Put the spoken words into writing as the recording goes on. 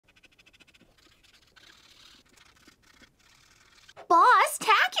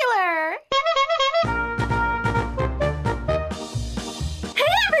Boss-tacular!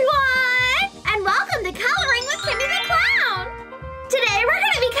 Hey everyone! And welcome to Coloring with Kimmi the Clown! Today we're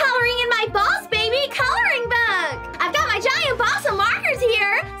going to be coloring in my Boss Baby coloring book! I've got my giant box of markers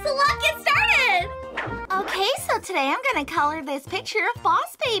here, so let's get started! Okay, so today I'm going to color this picture of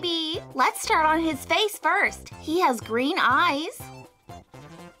Boss Baby. Let's start on his face first. He has green eyes.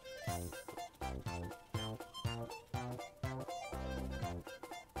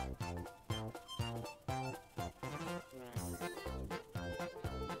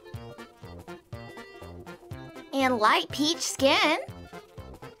 And light peach skin.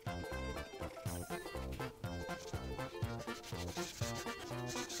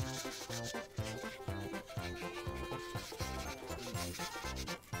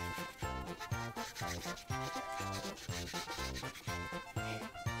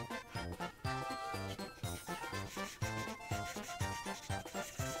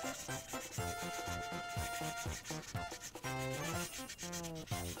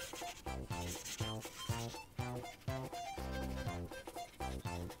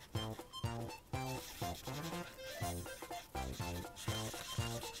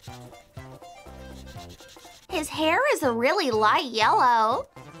 His hair is a really light yellow.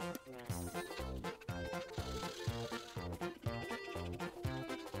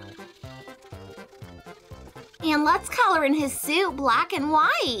 And let's color in his suit black and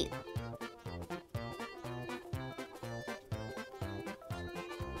white.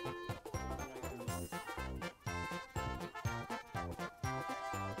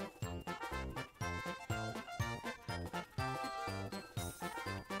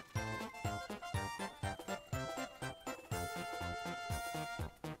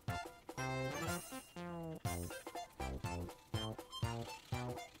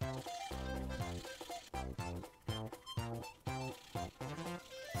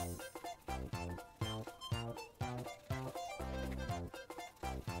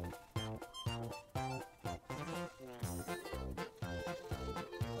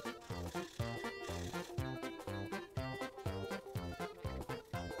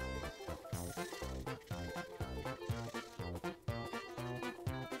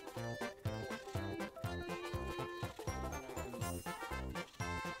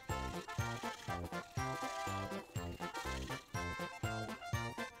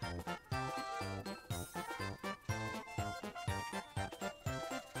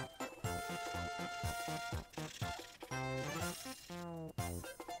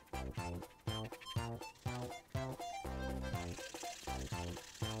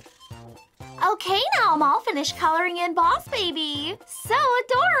 Okay, now I'm all finished coloring in Boss Baby. So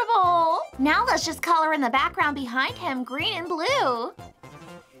adorable! Now let's just color in the background behind him green and blue.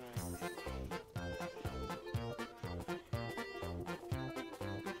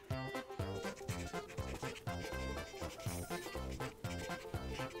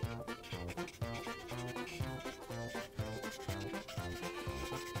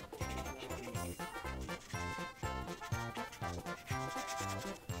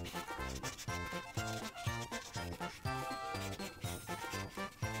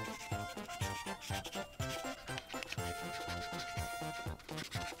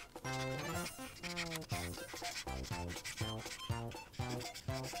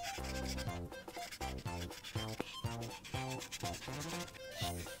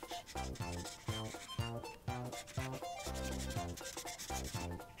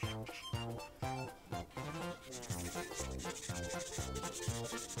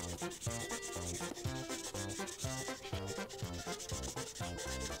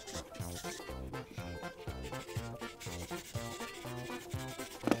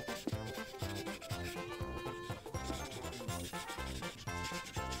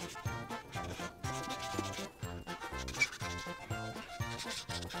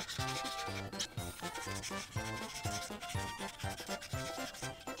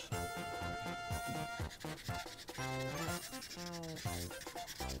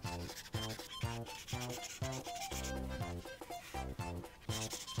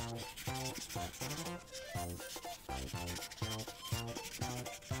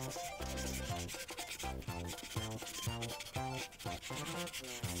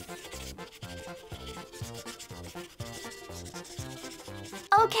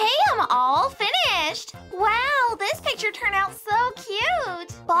 Okay, I'm all finished. Wow, this picture turned out so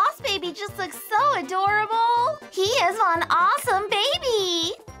cute. Boss Baby just looks so adorable. He is one awesome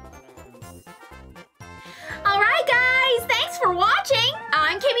baby. Alright guys, thanks for watching.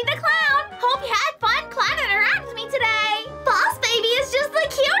 I'm Kimmi the Clown. Hope you had fun clown interacting with me today. Boss Baby is just the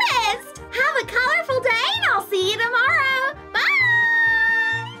cutest. Have a colorful day and I'll see you tomorrow. Bye!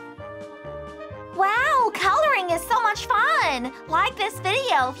 fun! Like this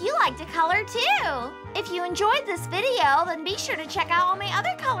video if you like to color too! If you enjoyed this video, then be sure to check out all my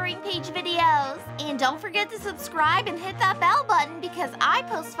other coloring page videos. And don't forget to subscribe and hit that bell button because I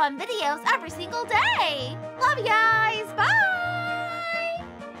post fun videos every single day. Love you guys! Bye!